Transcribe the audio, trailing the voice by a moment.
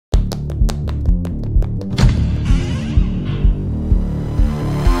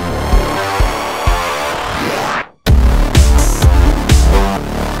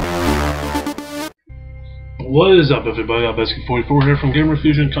What is up, everybody? I'm Basket44 here from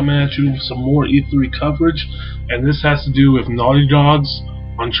Gamerfuzion, coming at you with some more E3 coverage, and this has to do with Naughty Dog's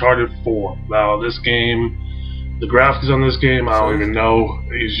Uncharted 4. Now, this game, the graphics on this game, I don't even know.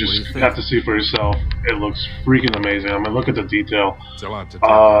 You just have to see for yourself. It looks freaking amazing. I mean, look at the detail.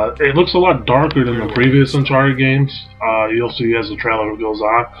 It looks a lot darker than the previous Uncharted games. You'll see as the trailer goes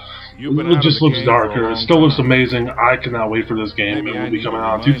on. It just looks darker. It still looks amazing. I cannot wait for this game. It will be coming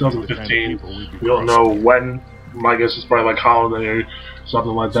out in 2015. We don't know when. My guess is probably like holiday or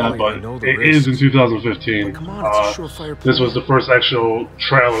something like that, but it is in 2015. This was the first actual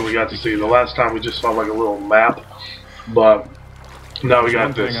trailer we got to see. The last time we just saw like a little map, but now we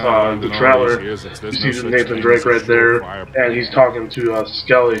got this. The trailer, you see Nathan Drake right there, and he's talking to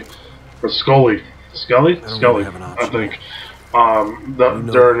Scully, I think.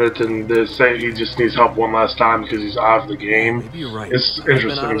 During it, and they're saying he just needs help one last time because he's out of the game. It's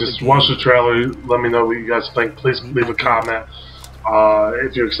interesting. Just watch the trailer. Let me know what you guys think. Please leave a comment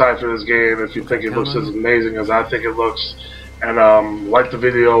if you're excited for this game, if you think it looks as amazing as I think it looks, and like the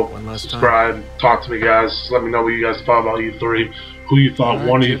video, subscribe, talk to me, guys. Let me know what you guys thought about E3. Who you thought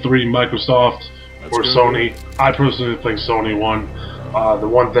won E3, Microsoft or Sony? I personally think Sony won. The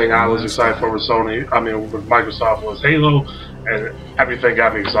one thing I was excited for with with Microsoft was Halo, and everything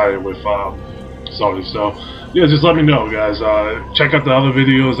got me excited with Sony. So, yeah, just let me know, guys. Check out the other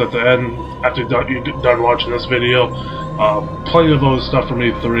videos at the end after you're done watching this video. Plenty of those stuff from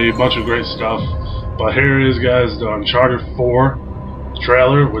E3, a bunch of great stuff. But here it is, guys, the Uncharted 4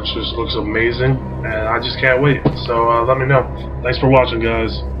 trailer, which just looks amazing, and I just can't wait. So let me know. Thanks for watching,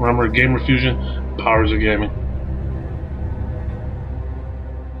 guys. Remember, Gamerfuzion powers of gaming.